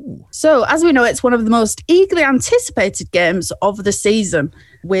 Ooh. So as we know, it's one of the most eagerly anticipated games of the season,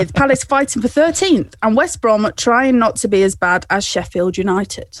 with Palace fighting for 13th and West Brom trying not to be as bad as Sheffield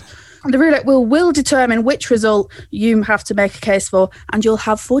United. The roulette wheel will determine which result you have to make a case for, and you'll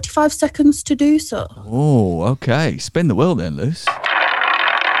have 45 seconds to do so. Oh, okay. Spin the wheel then, Luce.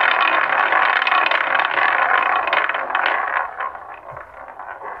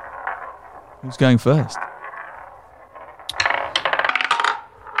 Who's going first?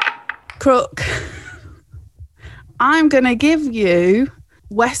 Crook. I'm going to give you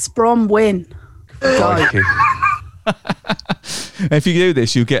West Brom win. Thank you. If you do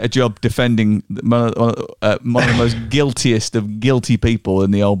this, you'll get a job defending one of the most guiltiest of guilty people in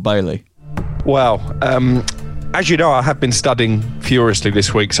the Old Bailey. Well, as you know, I have been studying furiously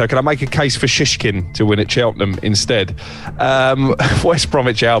this week, so can I make a case for Shishkin to win at Cheltenham instead? West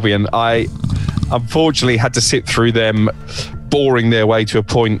Bromwich Albion, I unfortunately had to sit through them boring their way to a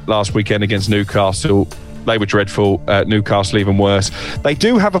point last weekend against Newcastle. They were dreadful. Newcastle even worse. They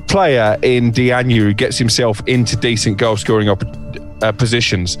do have a player in Diagne who gets himself into decent goal-scoring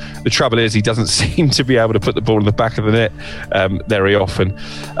positions. The trouble is he doesn't seem to be able to put the ball in the back of the net very often.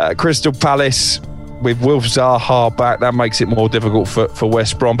 Crystal Palace, with Wilf Zaha back, that makes it more difficult for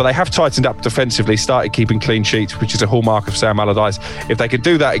West Brom. But they have tightened up defensively, started keeping clean sheets, which is a hallmark of Sam Allardyce. If they can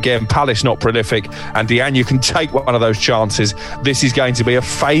do that again, Palace not prolific, and Diagne can take one of those chances, this is going to be a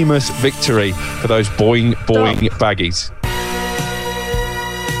famous victory for those boing baggies.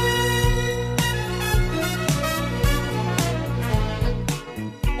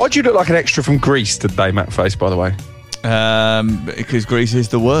 Why do you look like an extra from Greece today, Matt Face, by the way? Because Greece is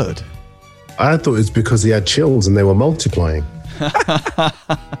the word. I thought it was because he had chills and they were multiplying.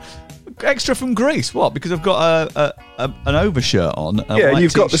 Extra from Greece? What? Because I've got an overshirt on. Yeah,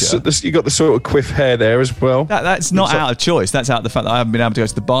 you've got the sort of quiff hair there as well. That's not out of choice. That's out of the fact that I haven't been able to go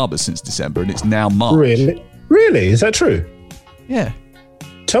to the barber since December, and it's now March. Really? Is that true? Yeah.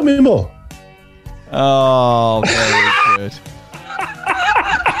 Tell me more. Oh, very good.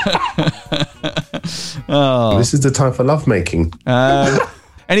 This is the time for lovemaking.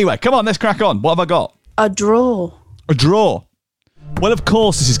 Anyway, come on, let's crack on. What have I got? A draw. A draw. Well, of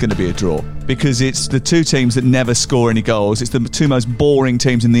course this is going to be a draw because it's the two teams that never score any goals. It's the two most boring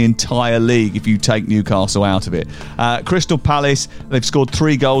teams in the entire league if you take Newcastle out of it. Crystal Palace, they've scored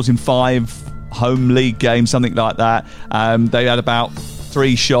 3 goals in 5 home league games, something like that. They had about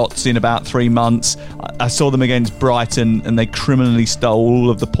 3 shots in about 3 months. I saw them against Brighton and they criminally stole all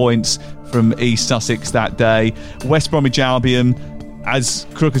of the points from East Sussex that day. West Bromwich Albion, as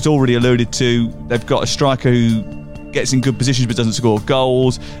Crook has already alluded to, they've got a striker who gets in good positions but doesn't score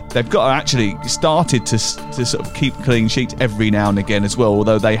goals. They've got actually started to sort of keep clean sheets every now and again as well,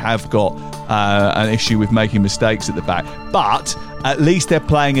 although they have got an issue with making mistakes at the back. But at least they're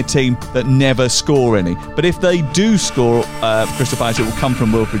playing a team that never score any. But if they do score Crystal Palace, it will come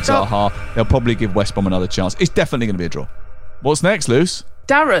from Wilfried Zaha. They'll probably give West Brom another chance. It's definitely going to be a draw. What's next, Luce?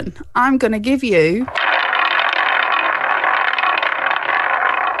 Darren, I'm going to give you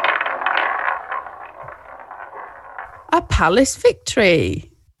a Palace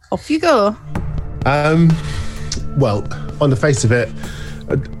victory. Off you go. Well, on the face of it,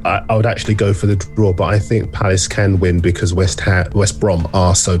 I would actually go for the draw, but I think Palace can win because West Brom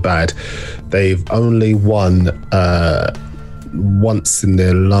are so bad. They've only won once in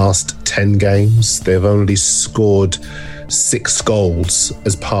their last 10 games. They've only scored 6 goals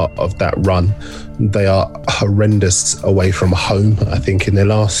as part of that run. They are horrendous away from home. I think in their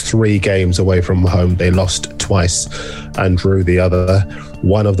last 3 games away from home, they lost twice and drew the other.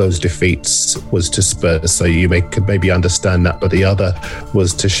 One of those defeats was to Spurs, so you could maybe understand that, but the other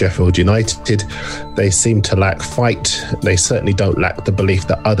was to Sheffield United. They seem to lack fight. They certainly don't lack the belief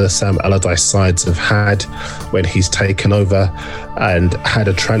that other Sam Allardyce sides have had when he's taken over and had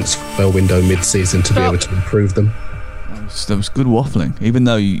a transfer window mid-season to be able to improve them. That was good waffling, even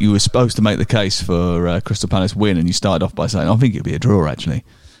though you were supposed to make the case for Crystal Palace win, and you started off by saying, I think it'd be a draw, actually.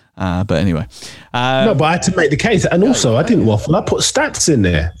 But anyway. No, but I had to make the case. And also, I didn't waffle. I put stats in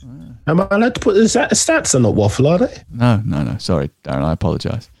there. Am I allowed to put the stats? Are not waffle, are they? No. Sorry, Darren, I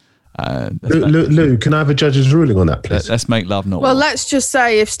apologise. Lou, can I have a judge's ruling on that, please? Let's make love, not Well, war. let's just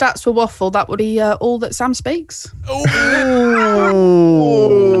say if stats were waffle, that would be all that Sam speaks. I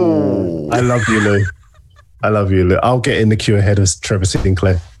love you, Lou. I love you, Lou. I'll get in the queue ahead of Trevor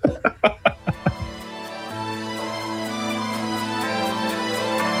Sinclair.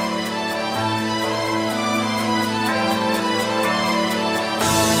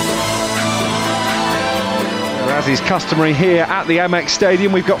 As is customary here at the Amex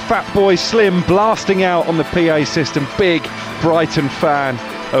Stadium, we've got Fatboy Slim blasting out on the PA system. Big Brighton fan.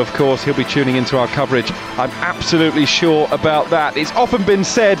 Of course, he'll be tuning into our coverage. I'm absolutely sure about that. It's often been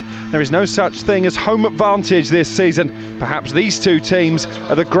said there is no such thing as home advantage this season. Perhaps these 2 teams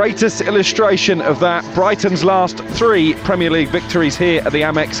are the greatest illustration of that. Brighton's last 3 Premier League victories here at the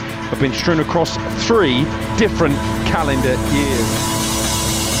Amex have been strewn across 3 different calendar years.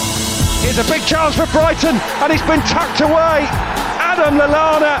 Here's a big chance for Brighton, and it's been tucked away. Adam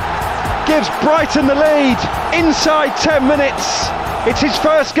Lallana gives Brighton the lead inside 10 minutes. It's his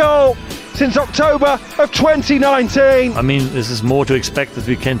first goal since October of 2019. I mean, this is more to expect that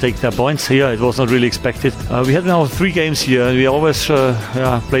we can take their points here. It was not really expected. We had now 3 games here, and we always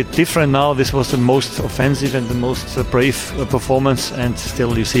played different now. This was the most offensive and the most brave performance, and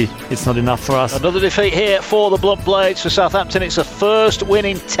still, you see, it's not enough for us. Another defeat here for the Blood Blades for Southampton. It's a first win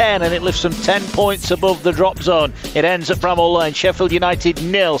in 10, and it lifts them 10 points above the drop zone. It ends at Bramall Lane. Sheffield United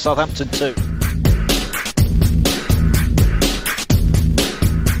 0, Southampton 2.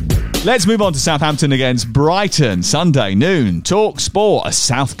 Let's move on to Southampton against Brighton. Sunday noon, Talk Sport, a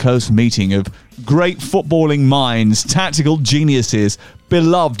South Coast meeting of great footballing minds, tactical geniuses,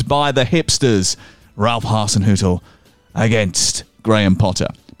 beloved by the hipsters. Ralph Hasenhüttl against Graham Potter.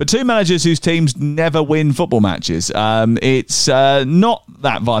 But 2 managers whose teams never win football matches. It's not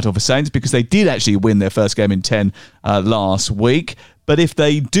that vital for Saints because they did actually win their first game in 10 last week. But if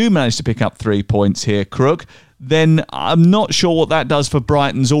they do manage to pick up 3 points here, Crook, then I'm not sure what that does for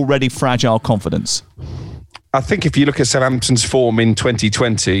Brighton's already fragile confidence. I think if you look at Southampton's form in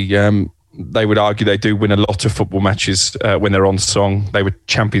 2020, they would argue they do win a lot of football matches when they're on song. They were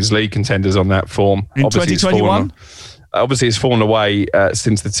Champions League contenders on that form. In 2021? Obviously, it's fallen away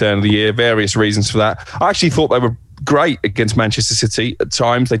since the turn of the year. Various reasons for that. I actually thought they were great against Manchester City at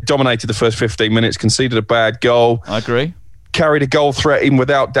times. They dominated the first 15 minutes, conceded a bad goal. I agree. Carried a goal threat in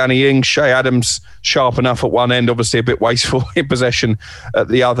without Danny Ings. Shea Adams sharp enough at one end, obviously a bit wasteful in possession at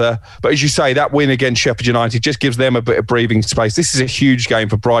the other. But as you say, that win against Sheffield United just gives them a bit of breathing space. This is a huge game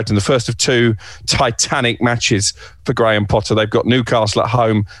for Brighton, the first of 2 titanic matches for Graham Potter. They've got Newcastle at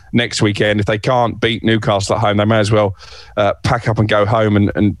home next weekend. If they can't beat Newcastle at home, they may as well pack up and go home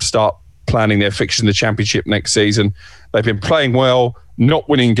and start planning their fixtures in the Championship next season. They've been playing well, not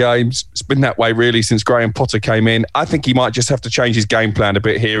winning games. It's been that way really since Graham Potter came in. I think he might just have to change his game plan a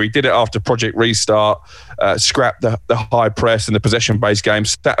bit here. He did it after Project Restart, scrapped the high press and the possession-based game,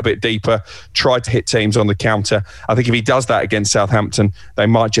 sat a bit deeper, tried to hit teams on the counter. I think if he does that against Southampton, they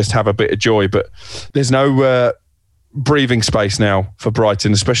might just have a bit of joy. But there's no breathing space now for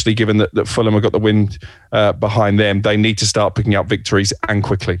Brighton, especially given that Fulham have got the wind behind them. They need to start picking up victories and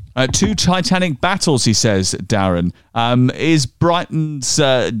quickly. 2 titanic battles, he says, Darren. Is Brighton's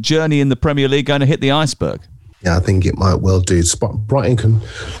journey in the Premier League going to hit the iceberg? Yeah, I think it might well do. Brighton can...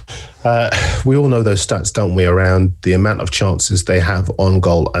 we all know those stats, don't we, around the amount of chances they have on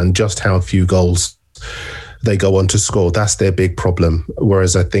goal and just how few goals they go on to score. That's their big problem.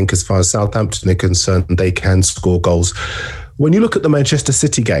 Whereas I think as far as Southampton are concerned, they can score goals. When you look at the Manchester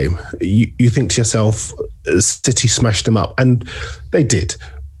City game, you think to yourself, City smashed them up. And they did.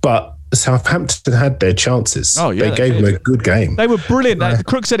 But Southampton had their chances. Oh, yeah, they gave them a good game. They were brilliant.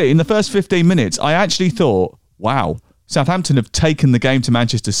 Crook said it in the first 15 minutes. I actually thought, wow, Southampton have taken the game to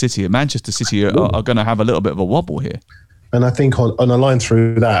Manchester City, and Manchester City are going to have a little bit of a wobble here. And I think on a line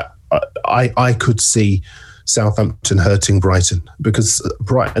through that, I could see Southampton hurting Brighton, because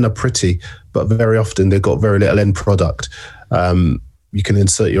Brighton are pretty, but very often they've got very little end product. You can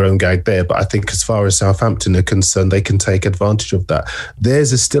insert your own gag there, but I think as far as Southampton are concerned, they can take advantage of that.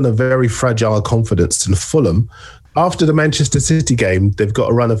 Theirs is still a very fragile confidence, and Fulham, after the Manchester City game, they've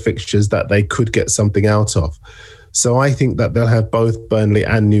got a run of fixtures that they could get something out of. So I think that they'll have both Burnley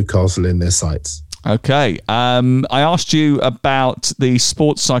and Newcastle in their sights. Okay. I asked you about the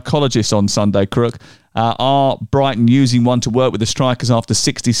sports psychologist on Sunday, Crook. Are Brighton using one to work with the strikers after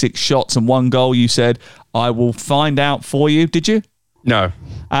 66 shots and 1 goal? You said, I will find out for you. Did you? No.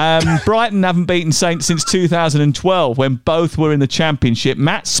 Brighton haven't beaten Saints since 2012 when both were in the Championship.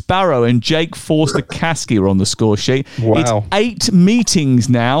 Matt Sparrow and Jake Forster-Caskey are on the score sheet. Wow. It's 8 meetings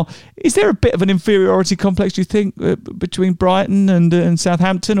now. Is there a bit of an inferiority complex, do you think, between Brighton and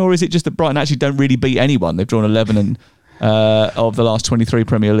Southampton, or is it just that Brighton actually don't really beat anyone? They've drawn 11 of the last 23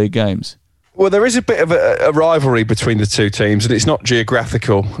 Premier League games. Well, there is a bit of a rivalry between the two teams, and it's not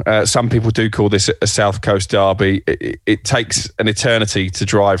geographical. Some people do call this a South Coast derby. It takes an eternity to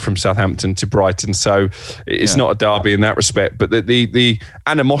drive from Southampton to Brighton, so it's not a derby in that respect. But the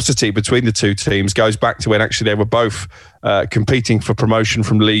animosity between the two teams goes back to when actually they were both competing for promotion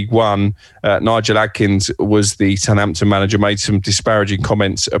from League One. Nigel Adkins was the Southampton manager, made some disparaging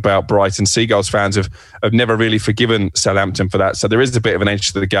comments about Brighton. Seagulls fans have never really forgiven Southampton for that. So there is a bit of an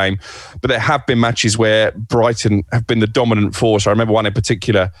edge to the game. But there have been matches where Brighton have been the dominant force. I remember one in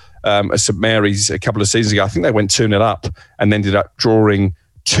particular at St Mary's a couple of seasons ago. I think they went 2-0 up and ended up drawing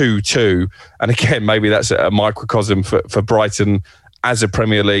 2-2. And again, maybe that's a microcosm for Brighton as a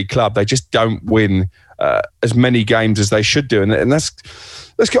Premier League club. They just don't win as many games as they should do. And that's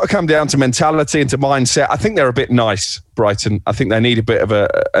got to come down to mentality and to mindset. I think they're a bit nice, Brighton. I think they need a bit of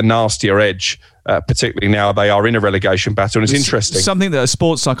a nastier edge, particularly now they are in a relegation battle. And it's interesting. Something that a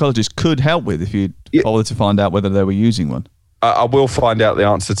sports psychologist could help with if you bother to find out whether they were using one. I will find out the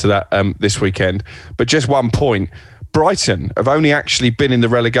answer to that this weekend. But just one point, Brighton have only actually been in the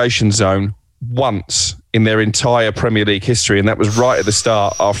relegation zone once in their entire Premier League history, and that was right at the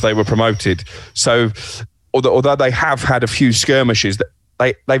start after they were promoted. So although they have had a few skirmishes,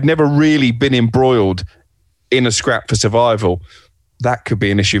 they've never really been embroiled in a scrap for survival. That could be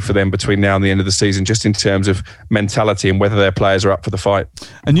an issue for them between now and the end of the season, just in terms of mentality and whether their players are up for the fight.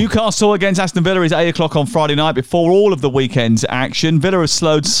 And Newcastle against Aston Villa is 8 o'clock on Friday night before all of the weekend's action. Villa has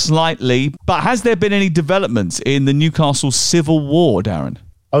slowed slightly, but has there been any developments in the Newcastle civil war, Darren?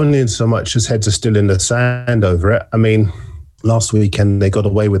 Only in so much as heads are still in the sand over it. I mean, last weekend they got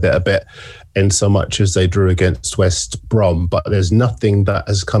away with it a bit in so much as they drew against West Brom, but there's nothing that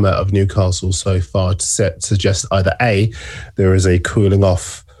has come out of Newcastle so far to suggest either A, there is a cooling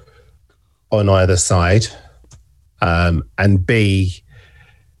off on either side, and B,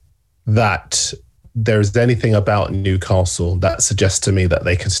 that there is anything about Newcastle that suggests to me that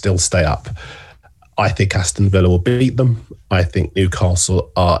they can still stay up. I think Aston Villa will beat them. I think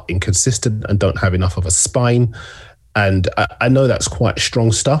Newcastle are inconsistent and don't have enough of a spine. And I know that's quite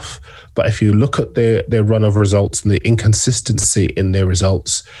strong stuff, but if you look at their run of results and the inconsistency in their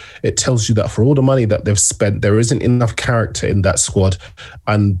results, it tells you that for all the money that they've spent, there isn't enough character in that squad,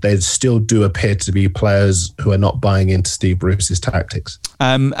 and they still do appear to be players who are not buying into Steve Bruce's tactics.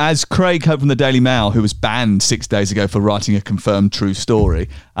 As Craig Hope from the Daily Mail, who was banned 6 days ago for writing a confirmed true story,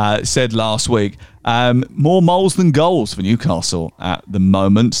 said last week, more moles than goals for Newcastle at the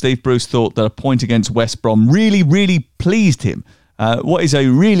moment. Steve Bruce thought that a point against West Brom really, really pleased him. What is a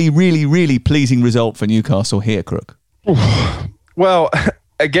really, really, really pleasing result for Newcastle here, Crook? Well,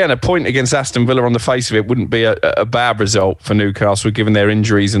 again, a point against Aston Villa on the face of it wouldn't be a bad result for Newcastle, given their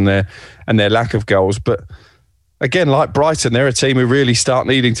injuries and their lack of goals. But again, like Brighton, they're a team who really start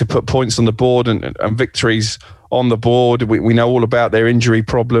needing to put points on the board and victories on the board. We know all about their injury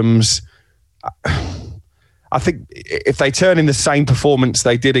problems. I think if they turn in the same performance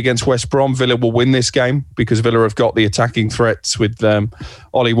they did against West Brom, Villa will win this game because Villa have got the attacking threats with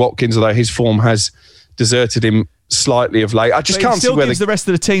Ollie Watkins, although his form has deserted him slightly of late. I just can't see where... He still gives the rest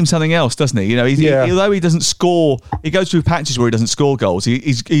of the team something else, doesn't he? You know, although he doesn't score, he goes through patches where he doesn't score goals.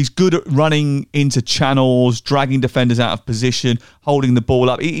 He's good at running into channels, dragging defenders out of position, holding the ball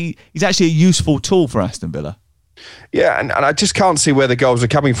up. He's actually a useful tool for Aston Villa. Yeah, and I just can't see where the goals are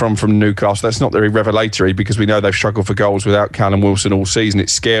coming from Newcastle. That's not very revelatory because we know they've struggled for goals without Callum Wilson all season.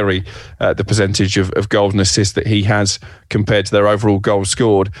 It's scary, the percentage of goals and assists that he has compared to their overall goals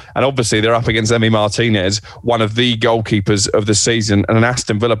scored. And obviously they're up against Emi Martinez, one of the goalkeepers of the season, and an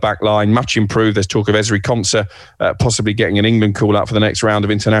Aston Villa back line, much improved. There's talk of Ezri Konsa possibly getting an England call-up for the next round of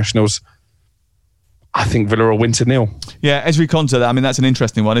internationals. I think Villa will win 0. Yeah, Ezri Konsa, I mean, that's an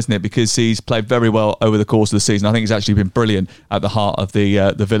interesting one, isn't it? Because he's played very well over the course of the season. I think he's actually been brilliant at the heart of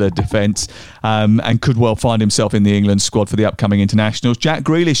the Villa defence, and could well find himself in the England squad for the upcoming internationals. Jack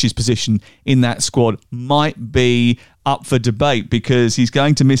Grealish's position in that squad might be up for debate because he's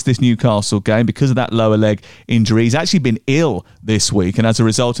going to miss this Newcastle game because of that lower leg injury. He's actually been ill this week, and as a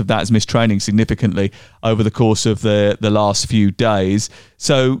result of that has missed training significantly over the course of the last few days.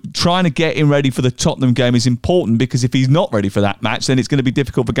 So trying to get him ready for the Tottenham game is important, because if he's not ready for that match, then it's going to be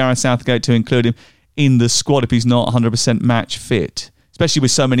difficult for Gareth Southgate to include him in the squad if he's not 100% match fit, especially with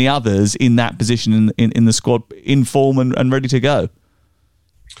so many others in that position in the squad in form and ready to go.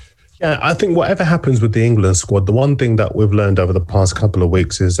 Yeah, I think whatever happens with the England squad, the one thing that we've learned over the past couple of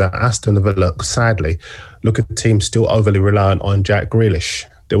weeks is that Aston Villa, sadly, look at the team still overly reliant on Jack Grealish.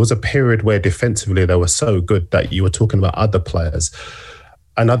 There was a period where defensively they were so good that you were talking about other players,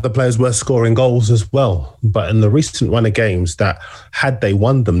 and other players were scoring goals as well. But in the recent run of games, that had they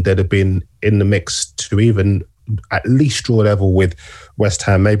won them, they'd have been in the mix to even at least draw level with West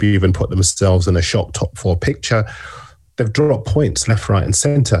Ham, maybe even put themselves in a shock top 4 picture. They've dropped points left, right and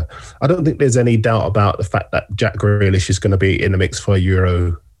centre. I don't think there's any doubt about the fact that Jack Grealish is going to be in the mix for a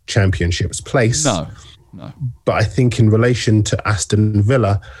Euro Championships place. No. But I think in relation to Aston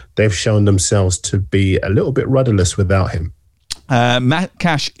Villa, they've shown themselves to be a little bit rudderless without him. Matt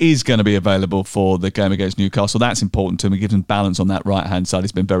Cash is going to be available for the game against Newcastle. That's important to him. It gives him balance on that right-hand side.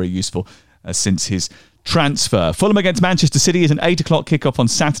 It's been very useful since his transfer. Fulham against Manchester City is an 8 o'clock kickoff on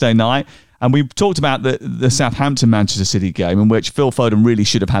Saturday night. And we've talked about the Southampton-Manchester City game in which Phil Foden really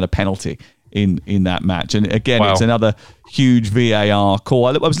should have had a penalty in that match. And again, It's another huge VAR call.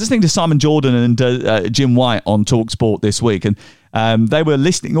 I was listening to Simon Jordan and Jim White on TalkSport this week, and they were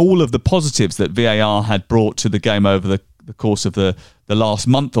listing all of the positives that VAR had brought to the game over the course of the last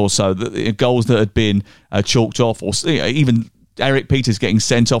month or so, the goals that had been chalked off, or even Eric Peters getting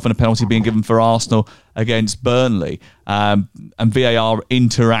sent off and a penalty being given for Arsenal against Burnley, and VAR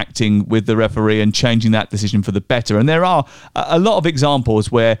interacting with the referee and changing that decision for the better. And there are a lot of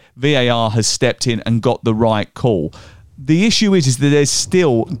examples where VAR has stepped in and got the right call. The issue is that there's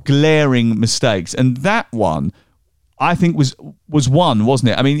still glaring mistakes, and that one, I think, was one,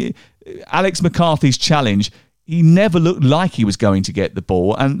 wasn't it? I mean, Alex McCarthy's challenge, he never looked like he was going to get the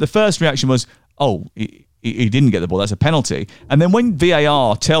ball, and the first reaction was, he didn't get the ball, that's a penalty. And then when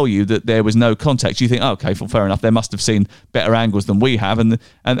VAR tell you that there was no contact, you think, okay, fair enough, they must have seen better angles than we have, and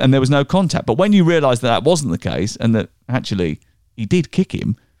there was no contact. But when you realise that wasn't the case, and that actually he did kick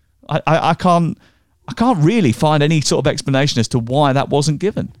him, I can't really find any sort of explanation as to why that wasn't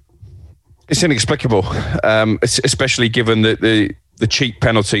given. It's inexplicable, especially given that the cheap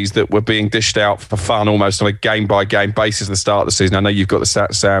penalties that were being dished out for fun almost on a game-by-game basis at the start of the season. I know you've got the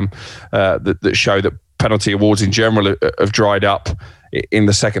stats, Sam, that show that penalty awards in general have dried up in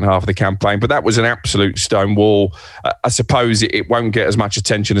the second half of the campaign, but that was an absolute stone wall. I suppose it won't get as much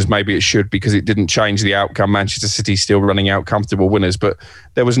attention as maybe it should because it didn't change the outcome. Manchester City still running out comfortable winners, but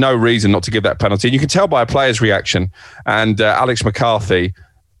there was no reason not to give that penalty. And you can tell by a player's reaction. And Alex McCarthy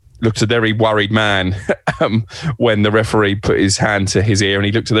looked a very worried man when the referee put his hand to his ear, and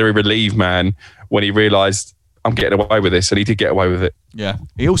he looked a very relieved man when he realised, I'm getting away with this, and he did get away with it. Yeah,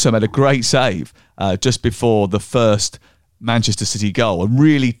 he also made a great save just before the first Manchester City goal, a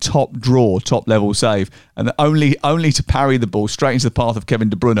really top level save, and only to parry the ball straight into the path of Kevin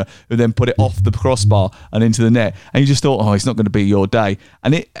De Bruyne, who then put it off the crossbar and into the net. And you just thought, it's not going to be your day.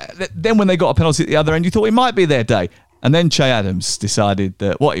 And then when they got a penalty at the other end, you thought it might be their day. And then Che Adams decided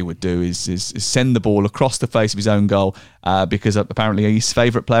that what he would do is send the ball across the face of his own goal because apparently his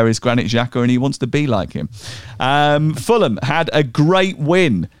favourite player is Granit Xhaka and he wants to be like him. Fulham had a great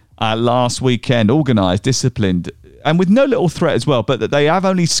win last weekend, organised, disciplined, and with no little threat as well, but they have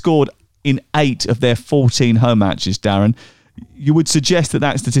only scored in 8 of their 14 home matches, Darren. You would suggest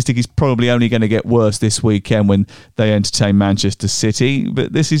that statistic is probably only going to get worse this weekend when they entertain Manchester City.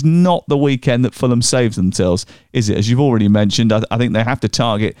 But this is not the weekend that Fulham saves themselves, is it? As you've already mentioned, I think they have to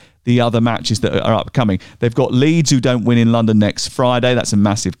target the other matches that are upcoming. They've got Leeds, who don't win in London next Friday. That's a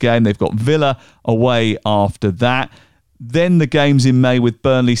massive game. They've got Villa away after that. Then the games in May with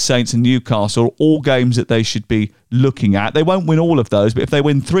Burnley, Saints and Newcastle are all games that they should be looking at. They won't win all of those, but if they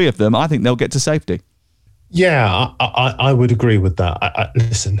win 3 of them, I think they'll get to safety. Yeah, I would agree with that.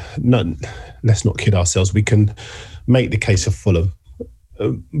 Listen, let's not kid ourselves. We can make the case of Fulham,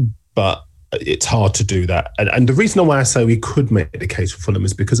 but it's hard to do that. And the reason why I say we could make the case for Fulham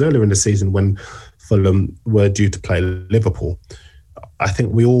is because earlier in the season when Fulham were due to play Liverpool, I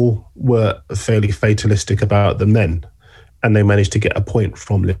think we all were fairly fatalistic about them then. and they managed to get a point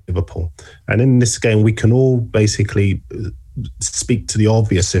from Liverpool. And in this game, we can all basically speak to the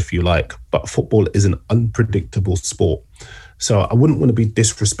obvious, if you like, but football is an unpredictable sport. So I wouldn't want to be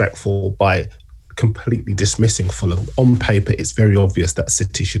disrespectful by completely dismissing Fulham. On paper, it's very obvious that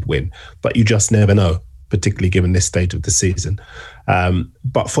City should win, but you just never know, particularly given this stage of the season.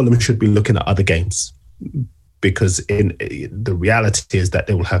 But Fulham should be looking at other games, because the reality is that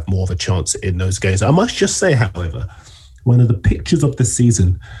they will have more of a chance in those games. I must just say, however, one of the pictures of the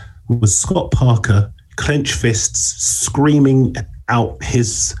season was Scott Parker, clenched fists, screaming out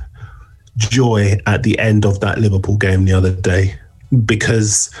his joy at the end of that Liverpool game the other day,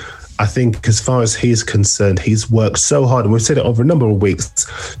 because I think as far as he's concerned, he's worked so hard, and we've said it over a number of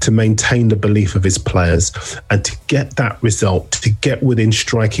weeks, to maintain the belief of his players and to get that result, to get within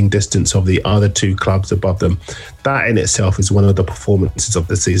striking distance of the other two clubs above them. That in itself is one of the performances of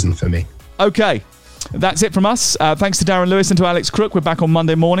the season for me. Okay. That's it from us. Thanks to Darren Lewis and to Alex Crook. We're back on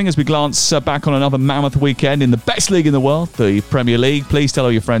Monday morning as we glance back on another mammoth weekend in the best league in the world, the Premier League. Please tell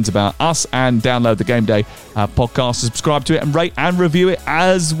all your friends about us and download the Game Day podcast, subscribe to it and rate and review it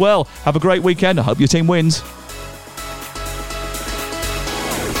as well. Have a great weekend. I hope your team wins.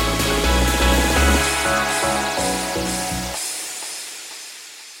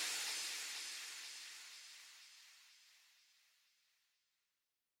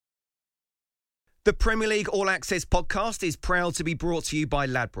 The Premier League All Access podcast is proud to be brought to you by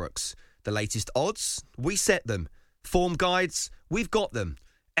Ladbrokes. The latest odds, we set them. Form guides, we've got them.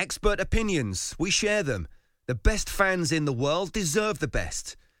 Expert opinions, we share them. The best fans in the world deserve the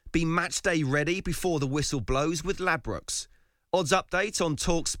best. Be match day ready before the whistle blows with Ladbrokes. Odds update on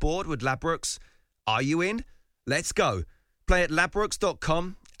TalkSport with Ladbrokes. Are you in? Let's go. Play at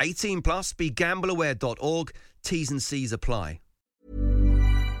ladbrokes.com. 18 plus. BeGambleAware.org. T's and C's apply.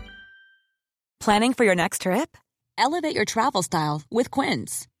 Planning for your next trip? Elevate your travel style with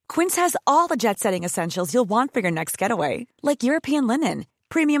Quince. Quince has all the jet-setting essentials you'll want for your next getaway, like European linen,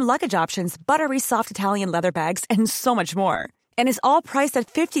 premium luggage options, buttery soft Italian leather bags, and so much more. And is all priced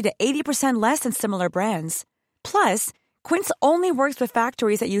at 50 to 80% less than similar brands. Plus, Quince only works with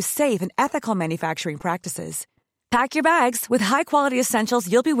factories that use safe and ethical manufacturing practices. Pack your bags with high-quality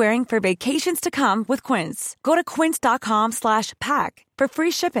essentials you'll be wearing for vacations to come with Quince. Go to quince.com/pack for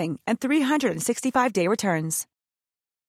free shipping and 365-day returns.